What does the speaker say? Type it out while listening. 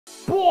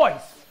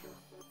Boys,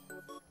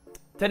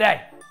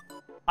 today,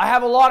 I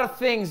have a lot of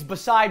things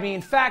beside me.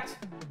 In fact,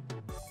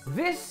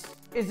 this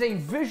is a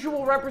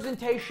visual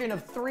representation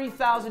of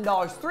 $3,000.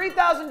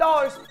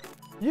 $3,000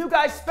 you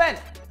guys spent,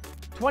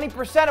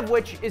 20% of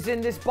which is in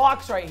this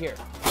box right here.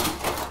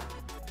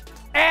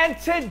 And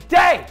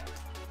today,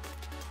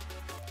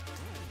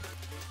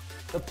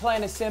 the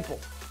plan is simple.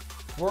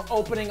 We're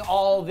opening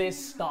all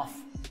this stuff.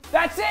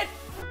 That's it.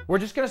 We're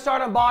just gonna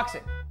start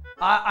unboxing.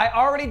 I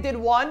already did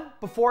one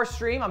before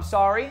stream, I'm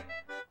sorry.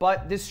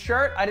 But this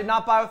shirt, I did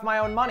not buy with my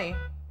own money.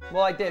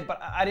 Well, I did,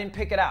 but I didn't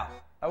pick it out.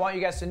 I want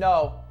you guys to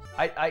know,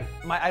 I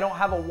don't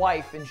have a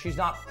wife and she's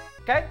not,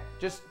 okay?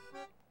 Just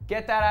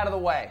get that out of the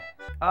way.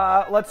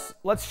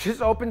 Let's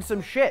just open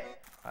some shit.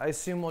 I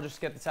assume we'll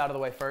just get this out of the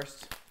way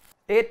first.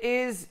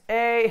 It's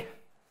a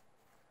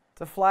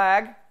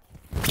flag.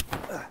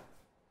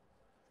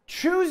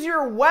 Choose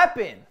your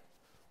weapon.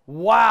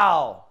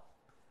 Wow.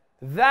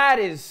 That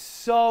is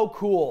so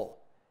cool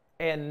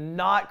and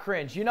not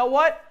cringe. You know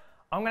what?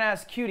 I'm gonna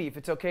ask Cutie if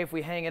it's okay if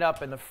we hang it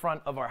up in the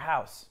front of our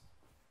house.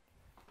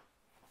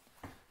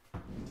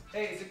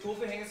 Hey, is it cool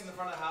if we hang this in the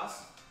front of the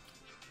house?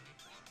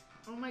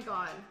 Oh my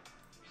god.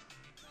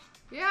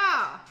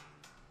 Yeah.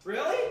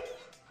 Really?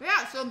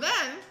 Yeah, so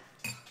then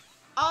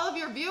all of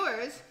your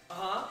viewers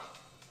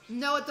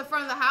know what the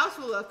front of the house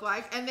will look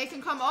like and they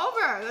can come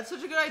over. That's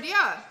such a good idea.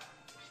 Are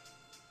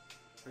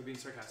you being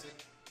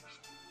sarcastic?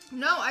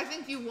 No, I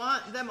think you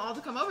want them all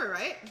to come over,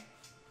 right?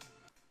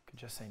 Could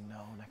just say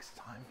no next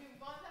time. You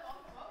want them all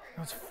to come over.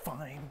 That's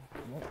fine.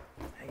 We won't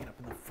hang it up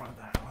in the front of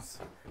the house.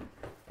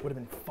 Would have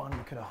been fun.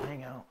 We could have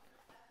hung out.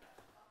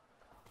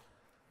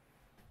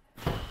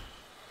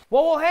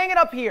 Well, we'll hang it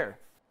up here.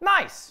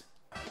 Nice.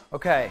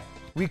 Okay,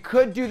 we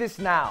could do this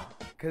now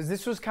because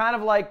this was kind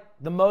of like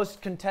the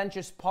most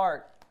contentious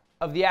part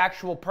of the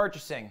actual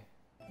purchasing.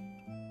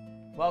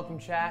 Welcome,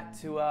 chat,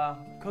 to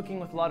Cooking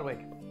with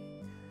Ludwig.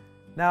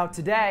 Now,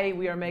 today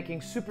we are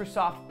making super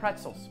soft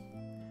pretzels.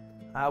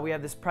 We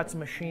have this pretzel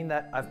machine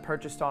that I've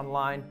purchased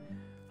online.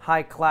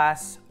 High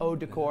class, haut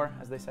decor,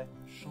 as they say.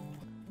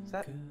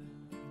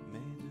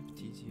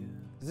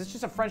 Is this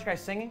just a French guy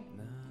singing?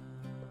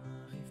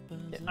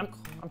 Yeah,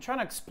 I'm trying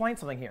to explain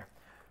something here.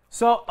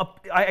 So,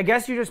 I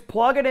guess you just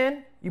plug it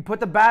in, you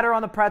put the batter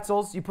on the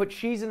pretzels, you put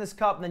cheese in this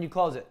cup, and then you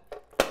close it.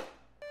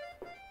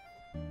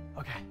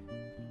 Okay.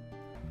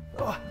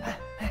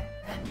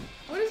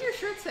 What does your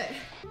shirt say?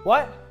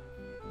 What?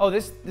 Oh,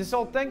 this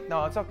old thing?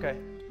 No, it's okay.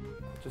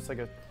 Just like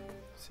a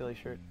silly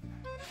shirt.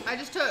 I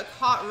just took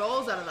hot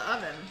rolls out of the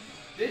oven.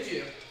 Did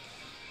you?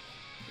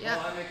 Yeah.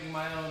 Well, I'm making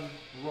my own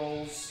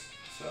rolls,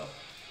 so.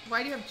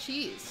 Why do you have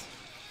cheese?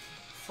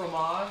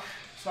 Fromage.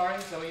 Sorry,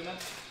 is that what you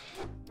meant?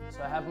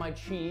 So I have my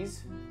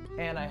cheese,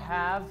 and I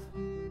have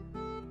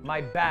my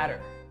batter.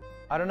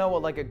 I don't know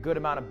what like a good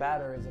amount of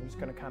batter is. I'm just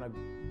gonna kind of.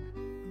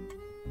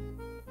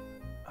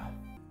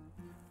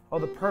 Oh,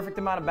 the perfect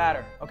amount of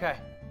batter. Okay.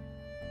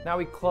 Now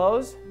we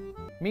close.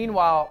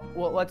 Meanwhile,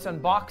 well, let's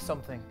unbox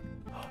something.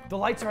 The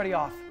light's already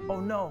off. Oh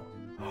no.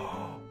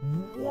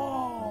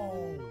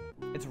 Whoa.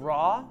 It's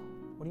raw?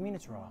 What do you mean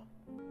it's raw?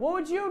 What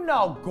would you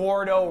know,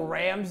 Gordo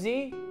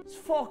Ramsay? It's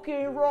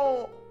fucking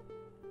raw.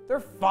 They're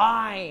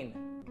fine.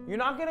 You're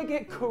not gonna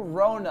get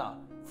corona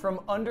from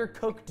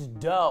undercooked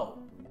dough.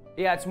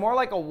 Yeah, it's more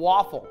like a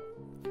waffle.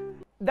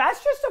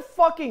 That's just a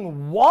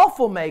fucking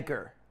waffle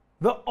maker.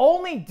 The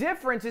only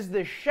difference is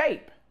the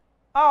shape.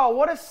 Oh,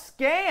 what a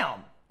scam.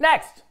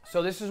 Next,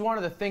 so this is one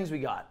of the things we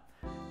got,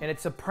 and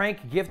it's a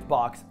prank gift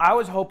box. I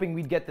was hoping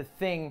we'd get the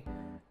thing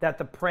that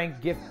the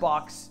prank gift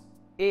box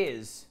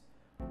is.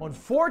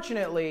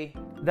 Unfortunately,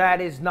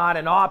 that is not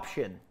an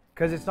option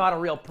because it's not a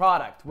real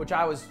product, which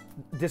I was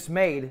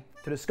dismayed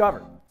to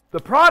discover. The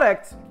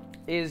product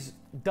is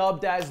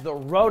dubbed as the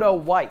Roto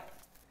Wipe.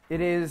 It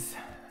is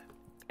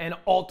an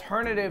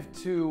alternative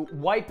to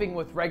wiping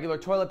with regular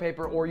toilet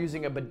paper or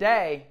using a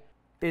bidet.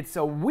 It's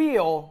a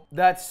wheel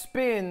that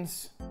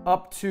spins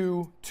up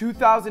to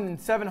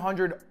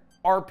 2,700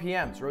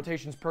 RPMs,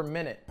 rotations per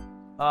minute,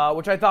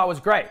 which I thought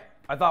was great.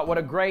 I thought what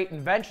a great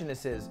invention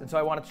this is, and so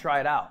I wanted to try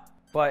it out.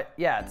 But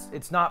yeah,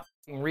 it's not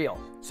f***ing real.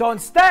 So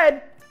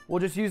instead, we'll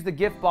just use the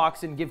gift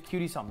box and give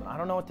Cutie something. I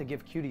don't know what to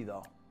give Cutie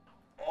though.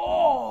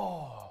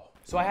 Oh!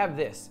 So I have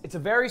this. It's a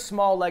very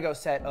small Lego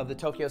set of the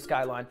Tokyo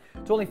skyline.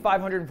 It's only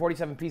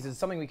 547 pieces. It's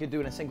something we could do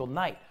in a single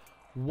night.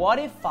 What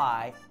if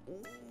I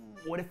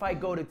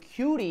go to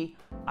Cutie,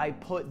 I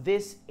put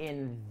this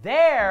in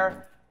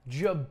there,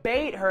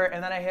 jabait her,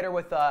 and then I hit her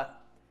with a,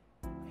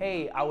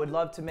 hey, I would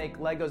love to make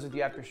Legos with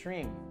you after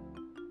stream.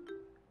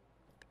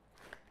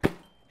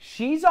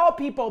 She's all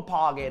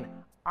people-pogging,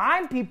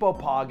 I'm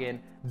people-pogging.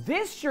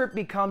 This shirt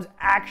becomes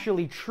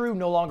actually true,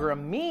 no longer a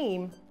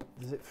meme.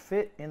 Does it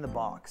fit in the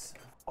box?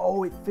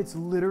 Oh, it fits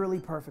literally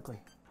perfectly.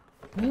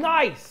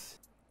 Nice!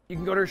 You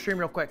can go to her stream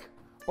real quick,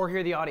 or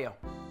hear the audio,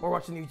 or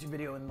watch the YouTube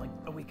video in like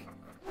a week.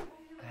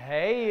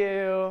 Hey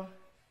you,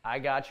 I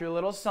got you a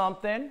little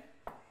something.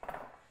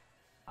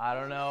 I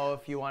don't know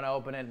if you want to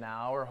open it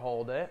now or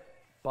hold it,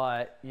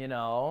 but you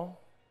know,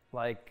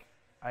 like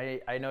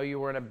I know you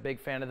weren't a big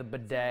fan of the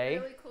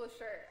bidet. Really cool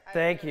shirt.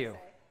 Thank you.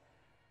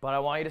 But I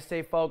want you to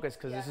stay focused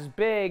because this is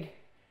big.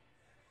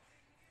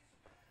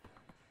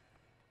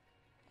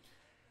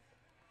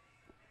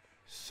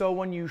 So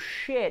when you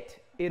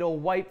shit, it'll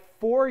wipe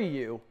for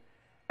you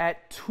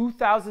at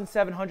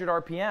 2,700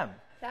 RPM.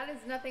 That is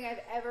nothing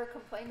I've ever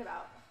complained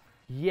about.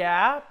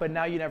 Yeah, but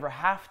now you never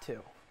have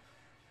to.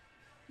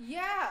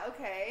 Yeah,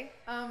 okay.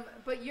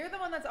 But you're the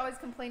one that's always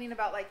complaining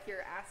about like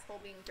your asshole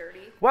being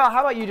dirty. Well, how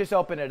about you just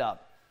open it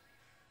up?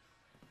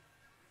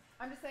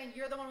 I'm just saying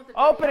you're the one with the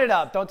Open it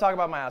up. Don't talk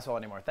about my asshole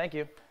anymore. Thank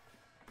you.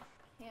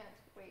 Can't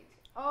wait.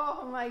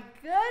 Oh my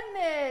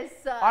goodness.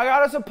 I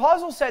got us a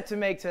puzzle set to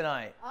make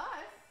tonight. Us?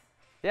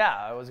 Yeah,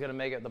 I was gonna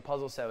make it the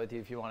puzzle set with you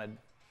if you wanted.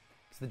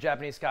 It's the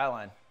Japanese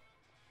skyline.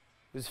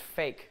 It was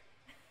fake.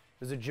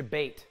 It was a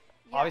debate.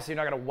 Yeah. Obviously,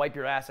 you're not gonna wipe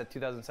your ass at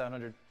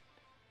 2,700.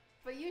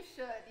 But you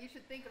should. You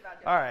should think about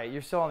it. All right,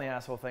 you're still on the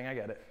asshole thing. I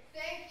get it.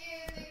 Thank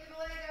you. Thank you for the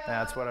Lego.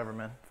 Yeah, it's whatever,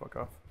 man. Fuck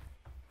off.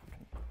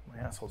 My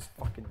asshole's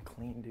fucking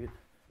clean, dude.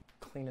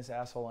 Cleanest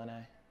asshole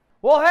NA.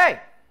 Well, hey,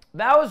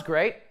 that was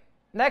great.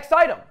 Next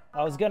item.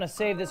 I was gonna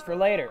save this for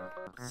later.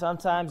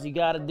 Sometimes you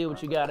gotta do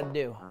what you gotta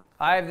do.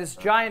 I have this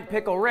giant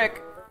pickle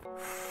Rick.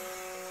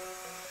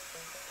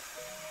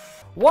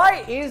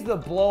 Why is the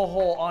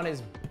blowhole on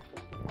his...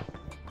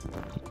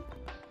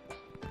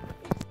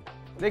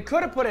 They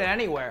could have put it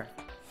anywhere.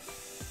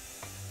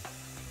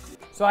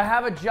 So I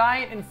have a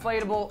giant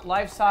inflatable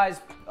life-size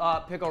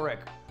pickle Rick.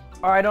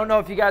 All right, I don't know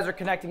if you guys are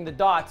connecting the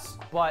dots,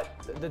 but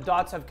the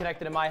dots have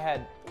connected in my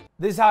head.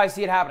 This is how I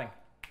see it happening.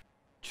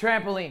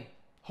 Trampoline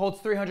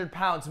holds 300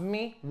 pounds.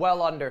 Me,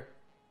 well under.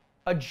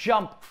 A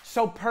jump,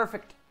 so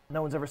perfect.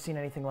 No one's ever seen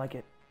anything like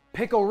it.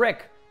 Pickle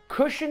Rick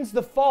cushions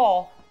the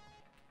fall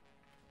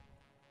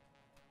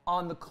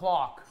on the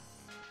clock.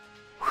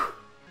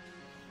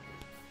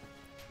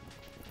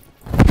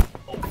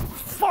 Oh,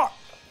 fuck!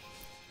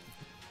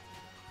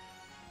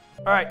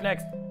 All right,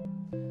 next.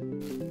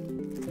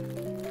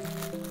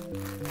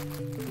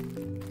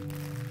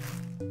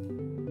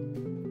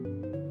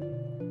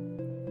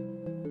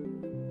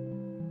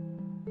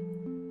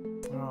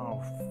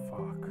 Oh,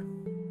 fuck.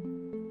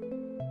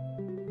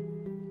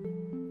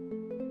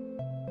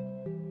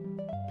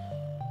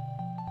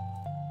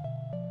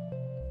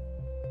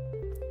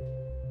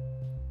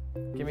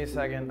 Give me a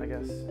second, I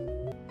guess.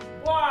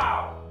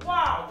 Wow!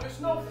 Wow! There's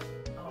no...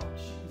 Oh,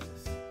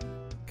 Jesus.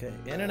 Okay,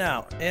 in and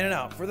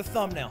out, for the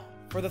thumbnail.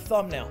 For the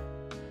thumbnail.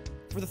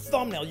 For the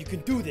thumbnail, you can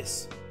do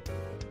this.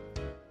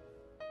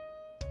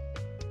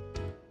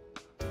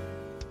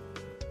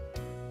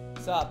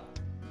 What's up?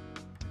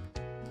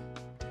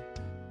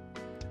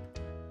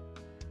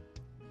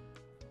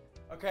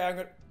 Okay, I'm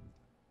gonna.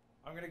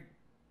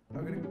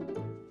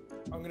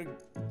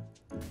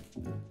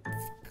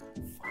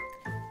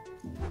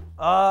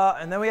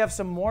 And then we have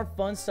some more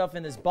fun stuff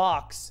in this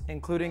box,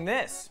 including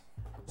this.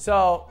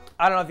 So,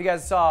 I don't know if you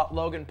guys saw,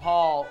 Logan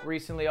Paul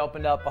recently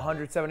opened up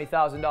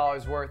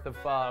 $170,000 worth of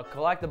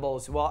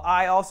collectibles. Well,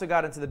 I also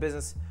got into the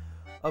business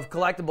of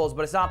collectibles,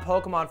 but it's not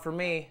Pokemon for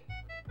me.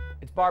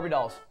 It's Barbie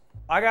dolls.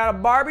 I got a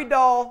Barbie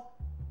doll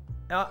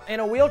in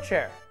a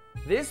wheelchair.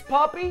 This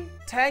puppy,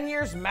 10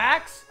 years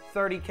max,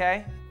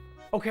 30K.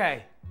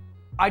 Okay,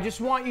 I just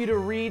want you to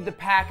read the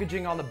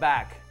packaging on the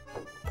back.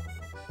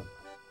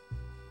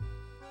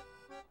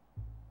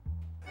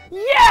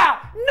 Yeah,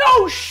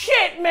 no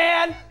shit,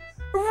 man.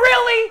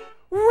 Really?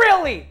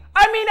 Really?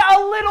 I mean,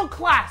 a little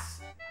class.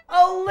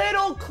 A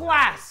little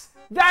class.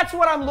 That's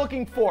what I'm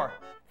looking for.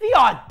 The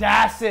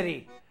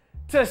audacity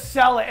to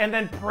sell it and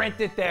then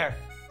print it there.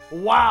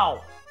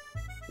 Wow.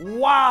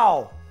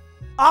 Wow.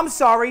 I'm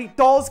sorry,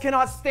 dolls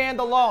cannot stand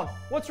alone.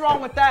 What's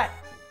wrong with that?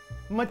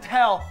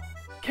 Mattel.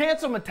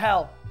 Cancel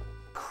Mattel.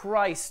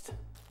 Christ.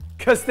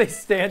 Because they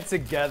stand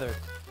together.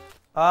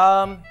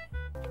 Are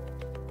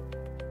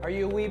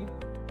you a weeb?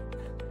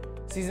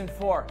 Season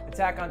 4,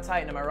 Attack on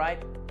Titan, am I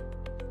right?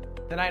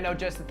 Then I know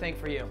just the thing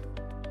for you.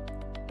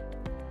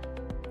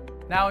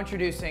 Now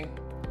introducing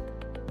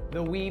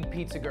the Weeb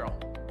Pizza Girl.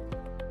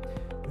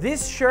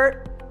 This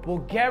shirt will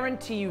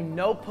guarantee you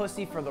no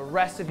pussy for the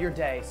rest of your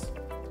days.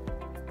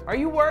 Are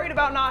you worried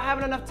about not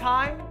having enough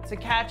time to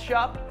catch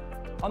up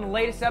on the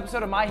latest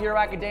episode of My Hero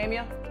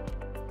Academia?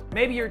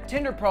 Maybe your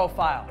Tinder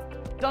profile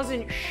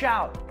doesn't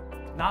shout,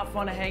 not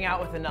fun to hang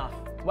out with enough.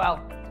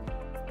 Well,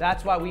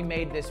 that's why we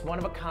made this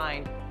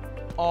one-of-a-kind,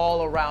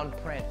 all-around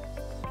print.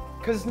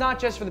 Because it's not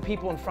just for the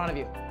people in front of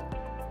you.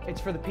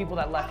 It's for the people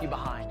that left you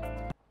behind.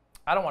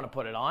 I don't want to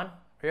put it on. Are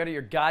you out of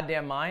your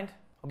goddamn mind?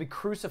 I'll be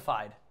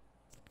crucified.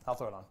 I'll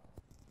throw it on.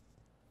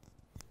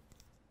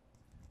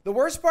 The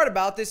worst part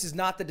about this is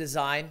not the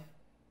design.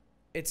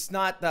 It's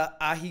not the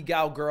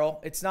Ahegao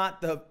girl. It's not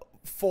the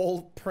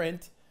full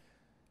print,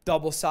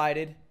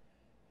 double-sided.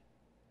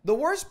 The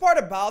worst part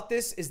about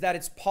this is that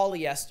it's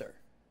polyester.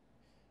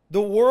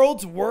 The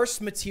world's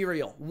worst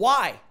material.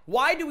 Why?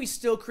 Why do we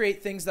still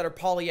create things that are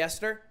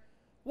polyester?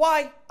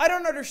 Why? I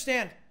don't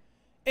understand.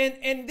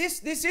 And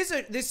this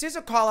is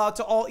a call out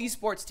to all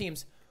esports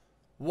teams.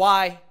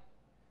 Why?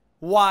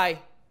 Why?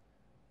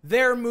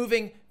 They're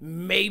moving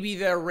maybe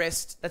their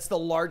wrist. That's the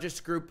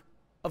largest group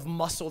of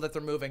muscle that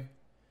they're moving.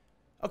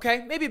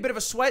 Okay, maybe a bit of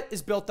a sweat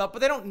is built up, but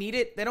they don't need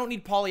it. They don't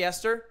need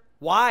polyester.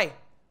 Why?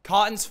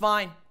 Cotton's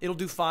fine. It'll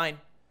do fine.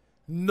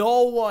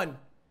 No one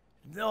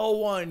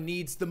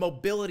needs the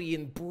mobility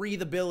and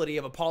breathability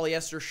of a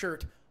polyester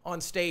shirt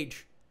on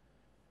stage.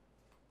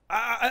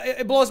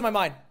 It blows my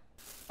mind.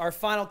 Our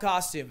final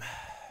costume.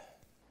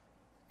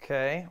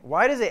 Okay,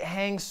 why does it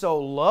hang so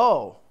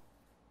low?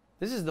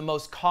 This is the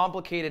most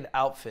complicated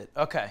outfit.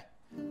 Okay.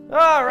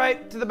 All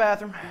right, to the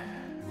bathroom.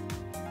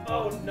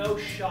 Oh, no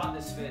shot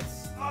this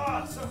fits.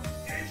 Oh, it's so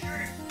itchy.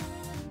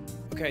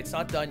 Okay, it's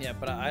not done yet,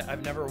 but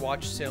I've never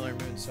watched Sailor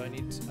Moon, so I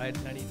need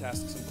to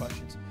ask some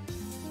questions.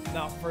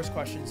 Now, first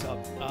question's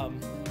up.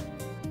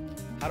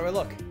 How do I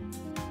look?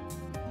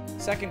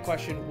 Second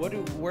question,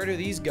 where do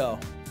these go?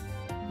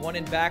 One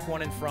in back,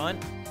 one in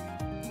front.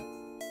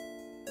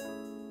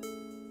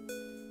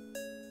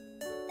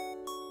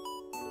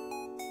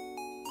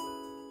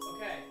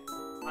 Okay,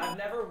 I've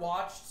never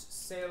watched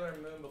Sailor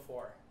Moon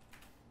before.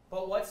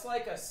 But what's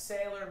like a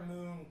Sailor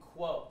Moon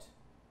quote?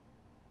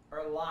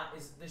 Or line?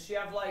 Does she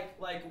have like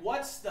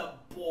what's the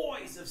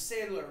boys of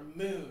Sailor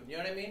Moon? You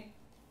know what I mean?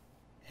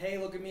 Hey,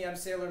 look at me, I'm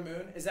Sailor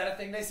Moon. Is that a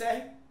thing they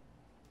say?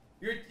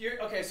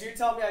 You're okay, so you're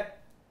telling me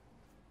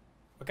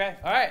Okay,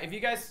 alright, if you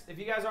guys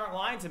aren't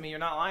lying to me, you're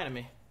not lying to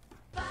me.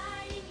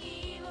 Fighting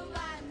evil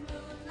by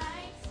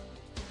moonlight,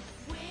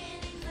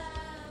 winning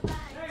love by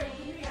hey,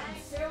 look at me,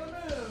 I'm Sailor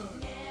Moon.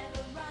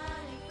 Never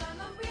running from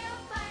a real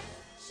fight.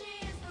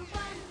 She is the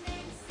one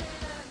named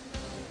Sailor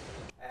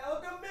Moon. Hey,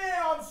 look at me,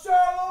 I'm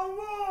Sailor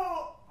Moon.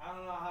 I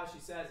don't know how she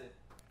says it.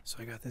 So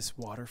I got this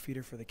water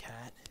feeder for the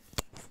cat.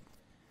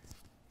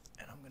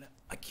 And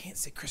I can't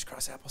say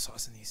crisscross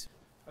applesauce in these.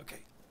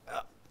 Okay.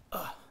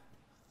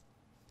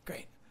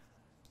 Great.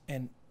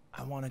 And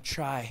I want to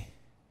try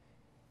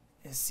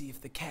and see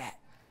if the cat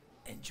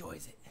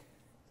enjoys it.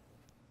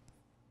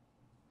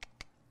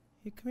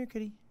 Hey, come here,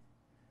 kitty.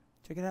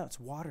 Check it out. It's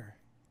water.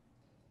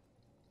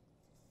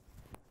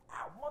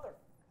 Ow, mother.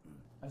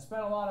 I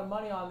spent a lot of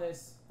money on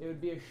this. It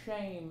would be a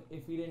shame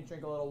if he didn't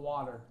drink a little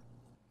water.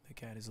 The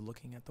cat is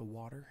looking at the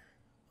water,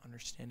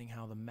 understanding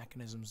how the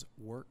mechanisms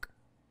work.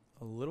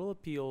 A little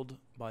appealed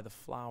by the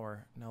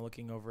flower, now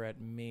looking over at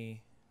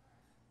me,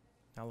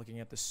 now looking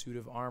at the suit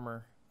of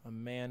armor, a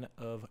man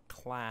of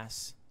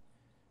class.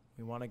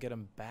 We want to get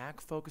him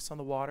back focused on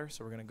the water,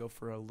 so we're going to go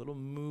for a little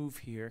move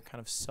here, kind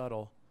of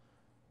subtle.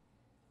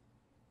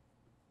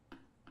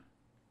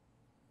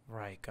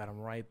 Right, got him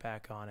right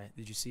back on it.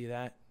 Did you see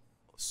that?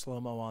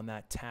 Slow-mo on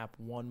that tap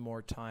one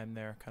more time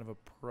there, kind of a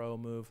pro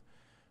move.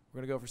 We're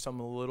going to go for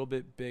something a little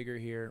bit bigger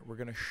here. We're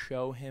going to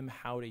show him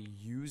how to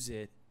use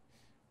it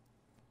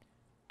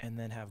and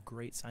then have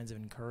great signs of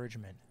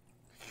encouragement.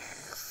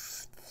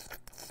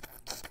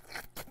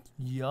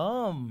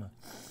 Yum.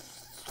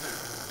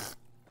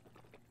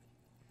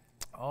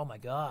 Oh my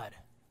God.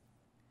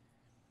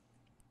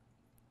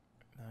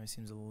 Now he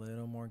seems a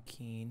little more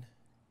keen.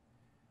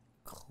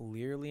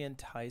 Clearly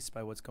enticed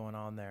by what's going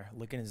on there.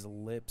 Look at his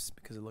lips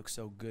because it looks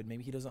so good.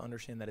 Maybe he doesn't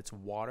understand that it's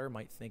water.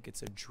 Might think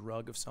it's a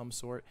drug of some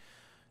sort.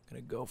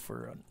 Gonna go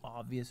for an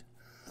obvious.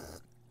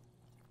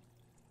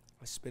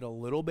 I spit a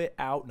little bit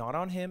out, not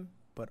on him,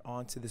 but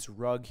onto this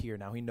rug here.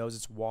 Now he knows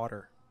it's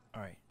water.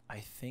 All right, I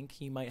think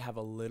he might have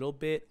a little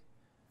bit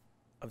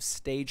of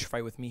stage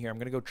fright with me here. I'm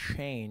gonna go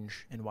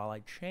change, and while I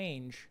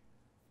change,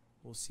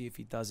 we'll see if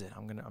he does it.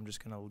 I'm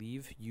just gonna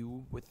leave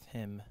you with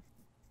him.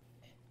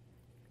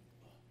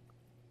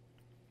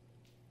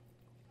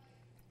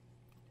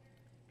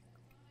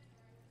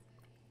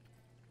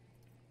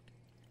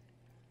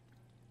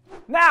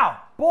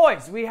 Now,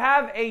 boys, we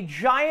have a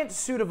giant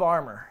suit of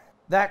armor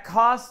that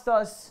cost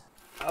us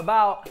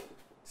about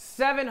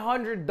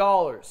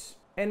 $700.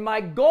 And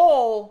my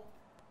goal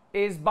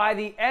is by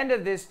the end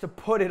of this to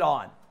put it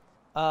on.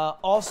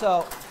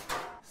 Also,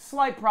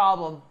 slight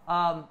problem.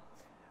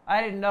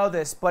 I didn't know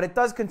this, but it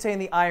does contain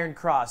the Iron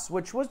Cross,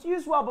 which was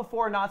used well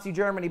before Nazi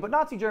Germany, but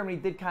Nazi Germany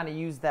did kind of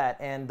use that,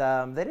 and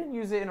they didn't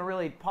use it in a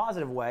really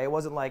positive way. It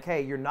wasn't like,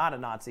 hey, you're not a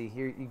Nazi,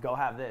 here, you go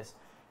have this.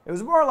 It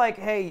was more like,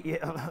 hey,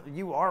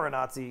 you are a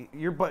Nazi,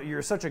 but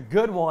you're such a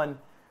good one,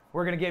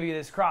 we're gonna give you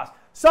this cross.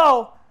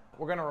 So,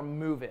 we're gonna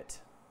remove it.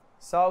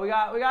 So we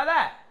got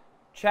that.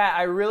 Chat,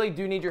 I really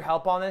do need your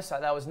help on this.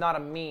 That was not a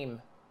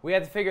meme. We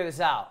had to figure this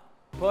out.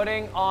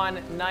 Putting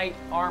on knight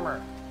armor.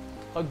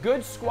 A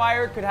good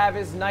squire could have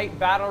his knight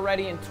battle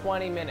ready in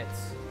 20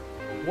 minutes.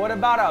 What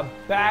about a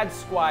bad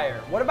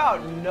squire? What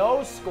about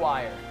no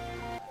squire?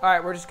 All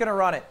right, we're just gonna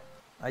run it.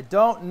 I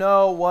don't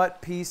know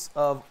what piece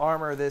of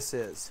armor this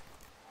is,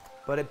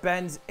 but it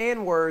bends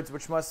inwards,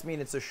 which must mean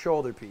it's a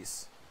shoulder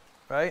piece,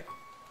 right?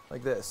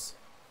 Like this.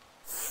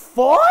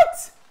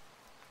 What?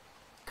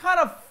 Kind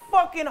of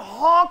fucking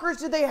honkers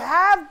did they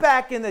have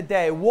back in the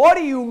day? What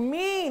do you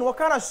mean? What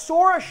kind of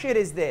Sora shit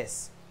is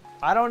this?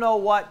 I don't know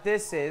what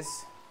this is.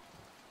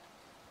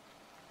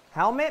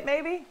 Helmet,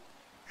 maybe?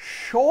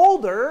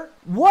 Shoulder?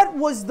 What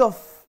was the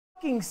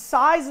fucking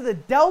size of the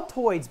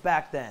deltoids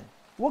back then?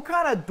 What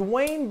kind of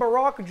Dwayne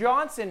Barack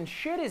Johnson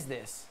shit is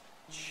this?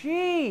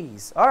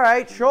 Jeez. All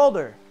right,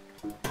 shoulder.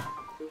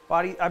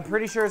 Body, I'm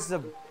pretty sure it's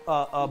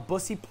a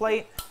bussy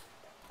plate.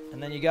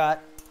 And then you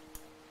got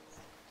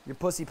your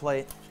pussy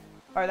plate.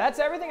 All right, that's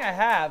everything I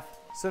have.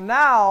 So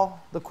now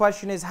the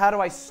question is, how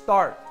do I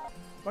start? I'm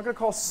not gonna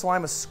call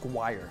Slime a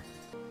squire.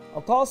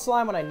 I'll call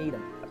Slime when I need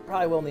him. I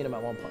probably will need him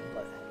at one point,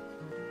 but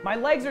my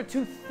legs are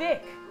too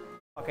thick.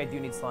 Fuck, I do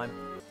need Slime.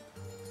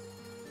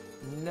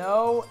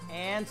 No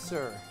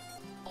answer.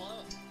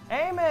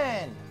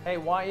 Amen. Hey,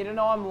 want you to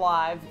know I'm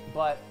live,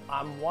 but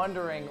I'm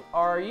wondering,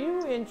 are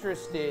you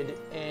interested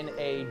in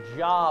a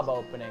job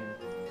opening?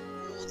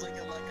 Like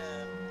a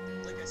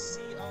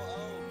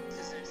COO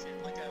position,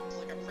 like a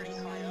pretty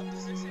high up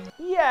position.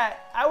 Yeah,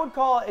 I would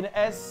call it an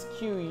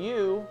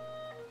SQU.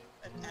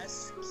 An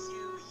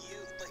SQU,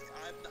 like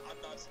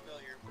I'm not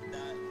familiar with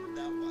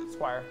that one.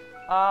 Squire.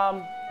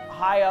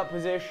 High up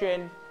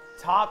position,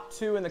 top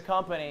 2 in the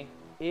company.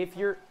 If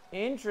you're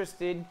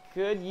interested,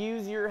 could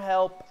use your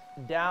help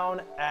down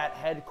at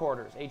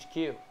headquarters,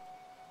 HQ.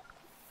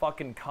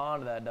 Fucking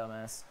conned that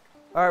dumbass.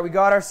 All right, we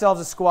got ourselves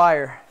a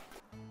squire.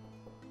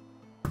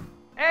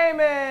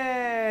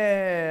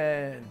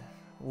 Amen.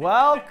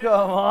 Welcome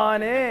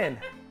on in.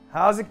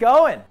 How's it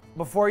going?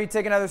 Before you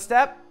take another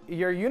step,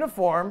 your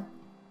uniform.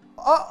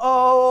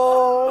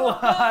 Uh-oh.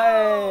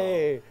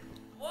 Hey.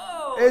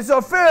 Whoa. It's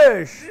a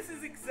fish. This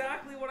is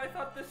exactly what I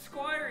thought the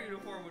squire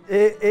uniform would be.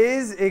 It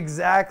is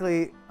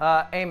exactly.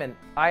 Eamon,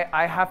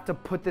 I have to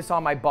put this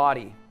on my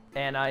body,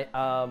 and I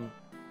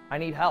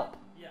need help.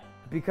 Yeah.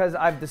 Because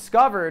I've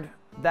discovered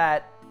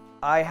that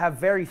I have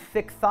very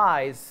thick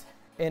thighs,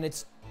 and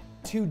it's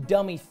too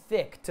dummy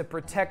thick to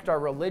protect our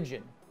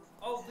religion.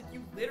 Oh, but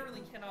you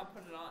literally cannot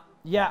put it on.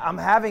 Yeah, I'm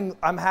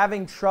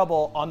having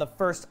trouble on the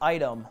first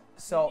item.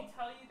 So. Did he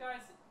tell you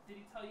guys? Did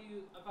he tell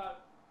you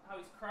about how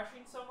he's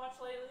crushing so much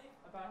lately?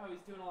 About how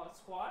he's doing a lot of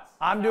squats?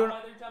 I'm doing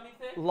why they're dummy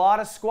thick? a lot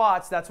of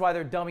squats. That's why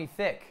they're dummy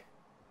thick.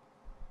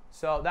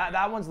 So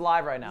that one's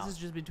live right now. This is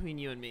just between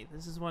you and me.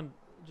 This is one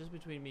just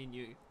between me and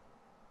you.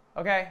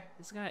 Okay.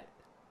 This guy,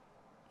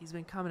 he's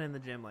been coming in the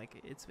gym like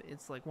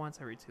it's like once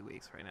every 2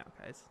 weeks right now,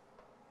 guys.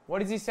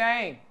 What is he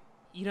saying?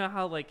 You know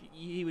how like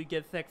he would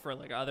get thick for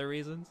like other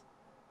reasons?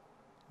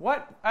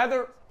 What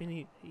other?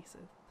 He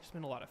said there's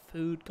been a lot of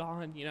food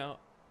gone, you know.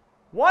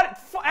 What?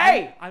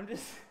 Hey! I'm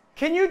just.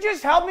 Can you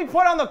just help me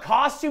put on the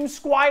costume,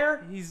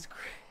 Squire? He's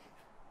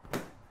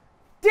great.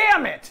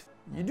 Damn it!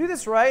 You do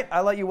this right,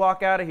 I let you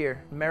walk out of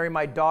here, marry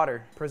my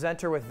daughter,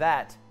 present her with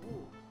that,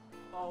 Ooh.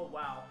 Oh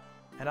wow.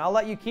 and I'll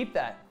let you keep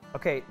that.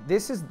 Okay,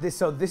 this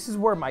is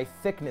where my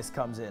thickness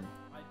comes in.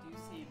 I do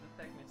see the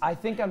thickness. I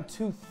think I'm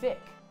too thick.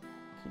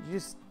 Can you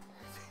just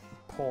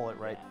pull it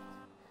right?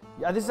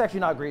 Yeah, this is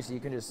actually not greasy.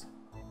 You can just,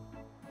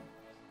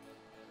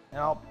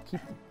 and I'll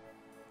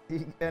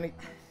keep any,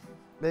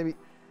 maybe.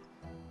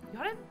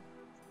 Got it?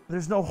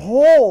 There's no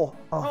hole.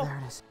 Oh, there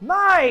it is.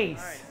 Nice.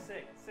 All right,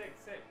 sick.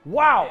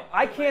 Wow, Okay,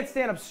 I can't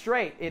stand up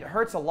straight. It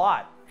hurts a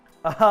lot.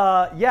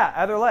 Yeah,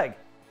 other leg.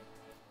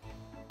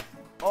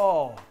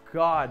 Oh,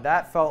 God,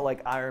 that felt like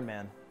Iron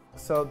Man.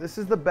 So this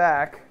is the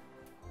back.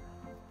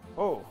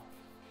 Oh.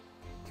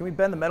 Can we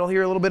bend the metal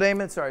here a little bit,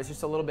 Eamon? Sorry, it's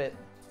just a little bit.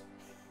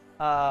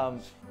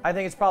 I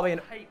think it's probably an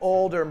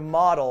older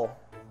model.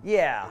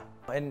 Yeah,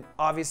 and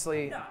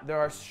obviously there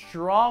are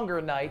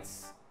stronger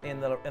knights in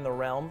the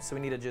realm, so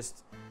we need to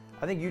just,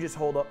 I think you just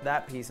hold up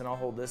that piece and I'll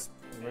hold this.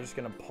 And we're just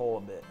gonna pull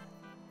a bit.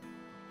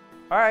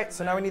 All right,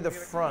 so now we need the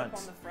front.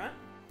 On the front?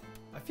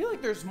 I feel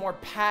like there's more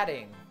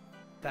padding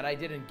that I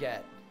didn't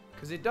get,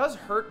 because it does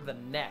hurt the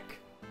neck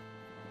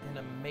in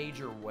a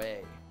major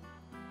way,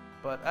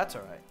 but that's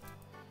all right.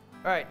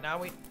 All right, now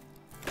we.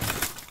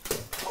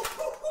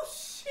 Oh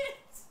shit!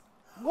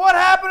 What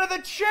happened to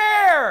the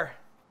chair?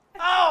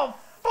 Oh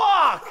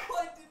fuck!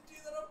 I didn't do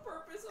that on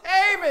purpose.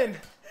 Eamon!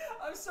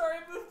 I'm sorry,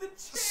 I moved the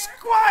chair.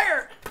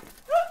 Squire!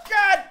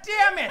 God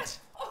damn it!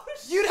 Oh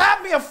shit! You'd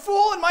have me a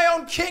fool in my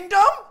own kingdom?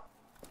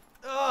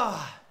 Ugh.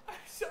 I'm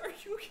sorry,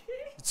 you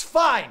okay? It's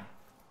fine,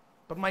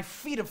 but my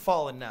feet have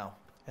fallen now,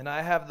 and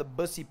I have the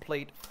bussy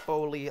plate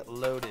fully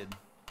loaded.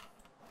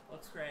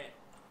 Looks great.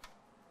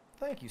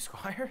 Thank you,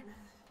 Squire.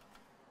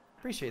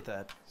 Appreciate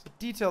that. It's a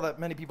detail that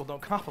many people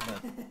don't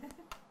compliment.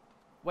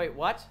 Wait,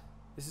 what?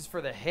 This is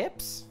for the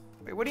hips?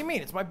 Wait, what do you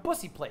mean? It's my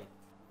bussy plate.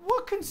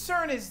 What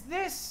concern is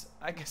this?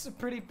 I guess a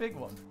pretty big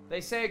one.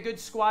 They say a good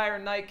squire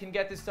knight can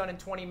get this done in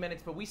 20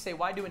 minutes, but we say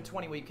why do in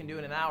 20 when you can do it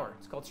in an hour?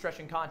 It's called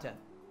stretching content.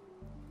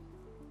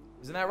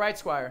 Isn't that right,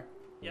 Squire?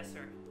 Yes,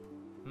 sir.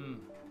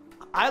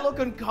 I look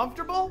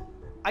uncomfortable?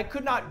 I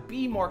could not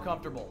be more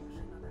comfortable.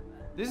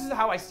 This is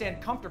how I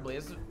stand comfortably.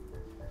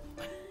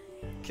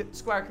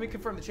 Squire, can we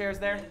confirm the chair's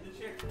there? The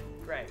chair.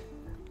 Great.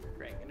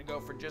 Great. Gonna go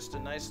for just a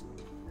nice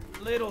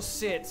little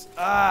sit.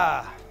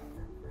 Ah.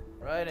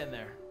 Right in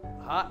there.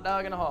 Hot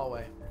dog in the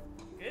hallway.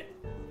 Good?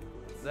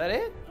 Is that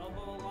it?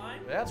 Elbow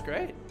line? Yeah, that's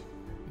great.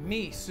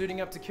 Me suiting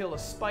up to kill a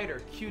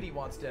spider cutie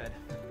wants dead.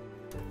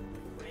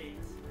 Great.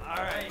 All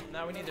right,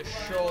 now we need the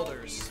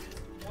shoulders.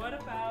 What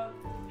about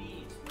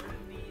these? Where do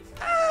these?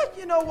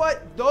 You know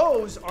what?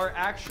 Those are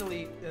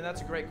actually, and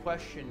that's a great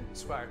question,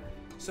 Squire.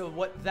 So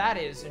what that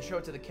is, and show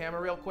it to the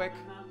camera real quick.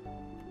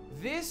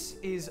 This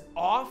is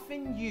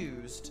often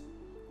used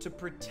to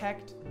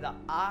protect the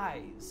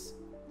eyes.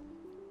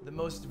 The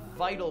most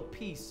vital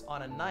piece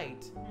on a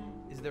knight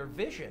is their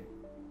vision.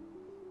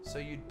 So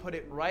you'd put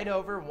it right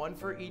over, one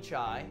for each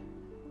eye,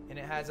 and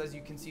it has, as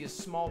you can see, a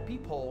small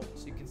peephole,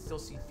 so you can still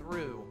see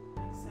through,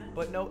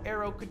 but no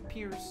arrow could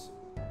pierce.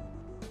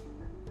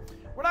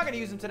 We're not going to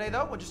use them today,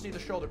 though. We'll just need the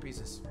shoulder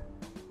pieces.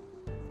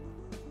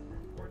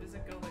 Or does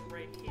it go like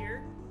right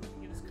here?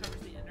 It just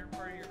covers the inner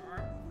part of your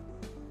arm?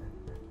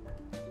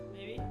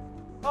 Maybe?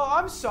 Oh,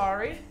 I'm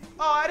sorry.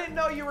 Oh, I didn't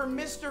know you were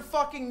Mr.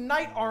 fucking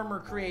Knight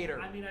Armor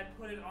creator. I mean, I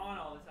put it on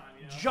all the time,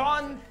 you know?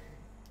 John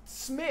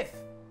Smith.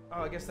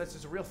 Oh, I guess that's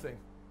just a real thing.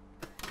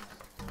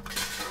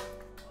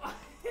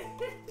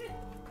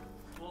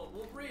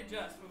 We'll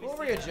readjust. When We'll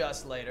we see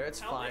readjust later.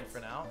 It's fine Helmets? for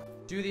now.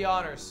 Do the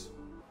honors.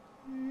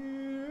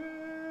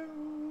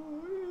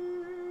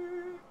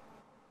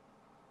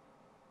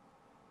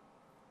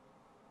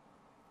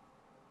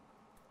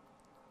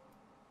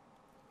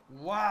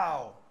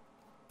 Wow.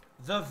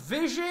 The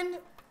vision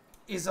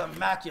is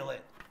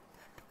immaculate.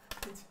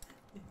 Can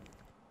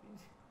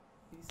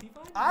you see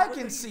fine? I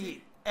can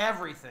see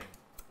everything.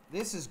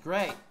 This is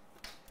great.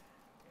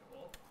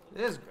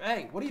 This is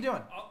great. What are you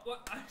doing?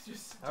 What? I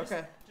just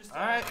Okay. Just,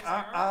 All right. fixing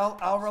your I'll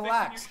arms,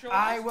 relax. fixing your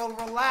I shoulders, will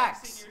relax.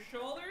 Fixing your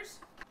shoulders.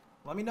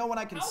 Let me know when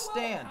I can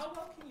stand. How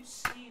well can you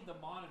see the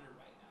monitor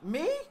right now?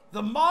 Me?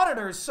 The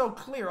monitor is so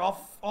clear.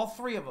 All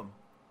three of them.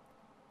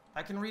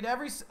 I can read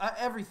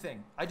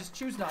everything. I just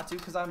choose not to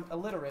because I'm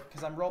illiterate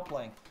because I'm role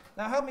playing.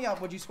 Now help me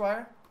out, would you,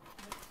 Squire?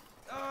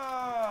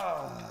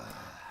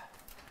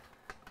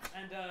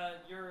 And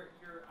your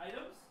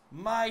items?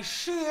 My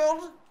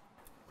shield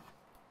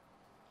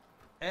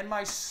and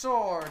my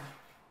sword.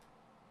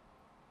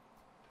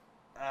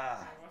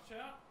 Watch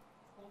out.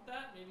 Hold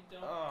that. Maybe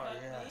don't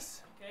cut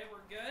yes. me. Okay,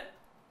 we're good.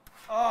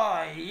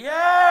 Oh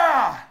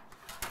yeah!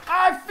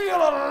 I feel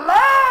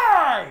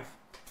alive!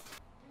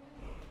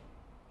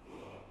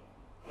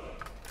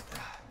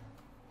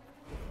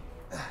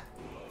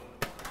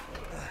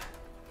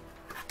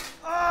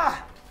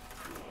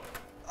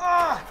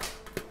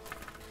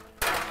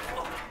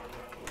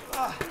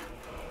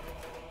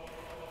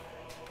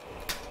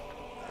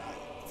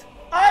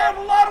 I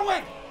am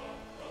Ludwig,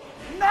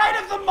 Knight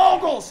of the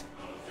Moguls,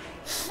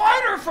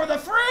 fighter for the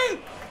free.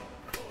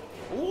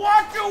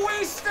 What do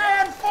we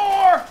stand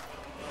for?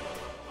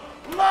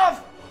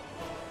 Love,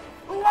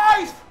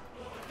 life,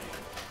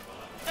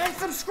 and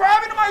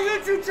subscribing to my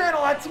YouTube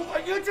channel at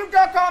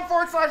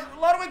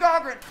youtube.com/Ludwig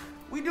Ogren.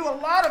 We do a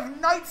lot of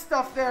knight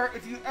stuff there.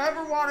 If you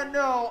ever want to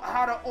know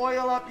how to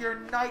oil up your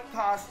knight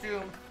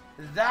costume,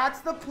 that's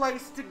the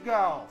place to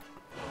go.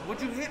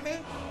 Would you hit me?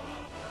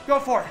 Go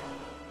for it.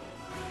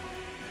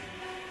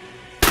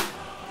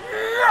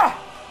 Yeah!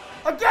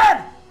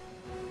 Again!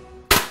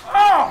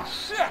 Oh,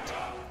 shit!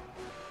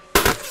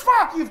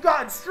 Fuck, you've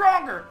gotten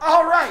stronger!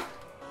 All right.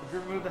 Did you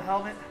remove the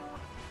helmet?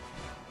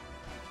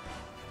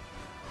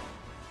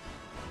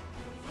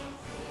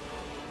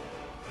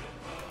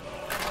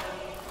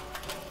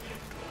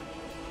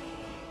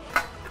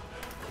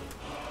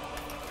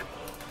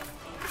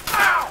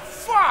 Ow!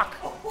 Fuck!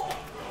 Ow!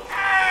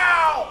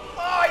 Oh,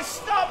 I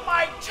stubbed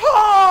my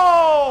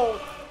toe!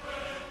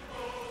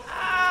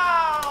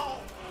 Ow!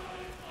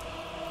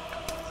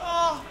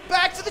 Oh,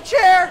 back to the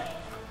chair!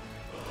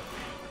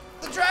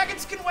 The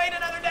dragons can wait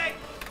another day.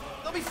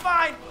 They'll be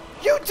fine.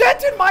 You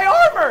dented my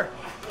armor!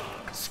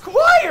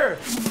 Squire!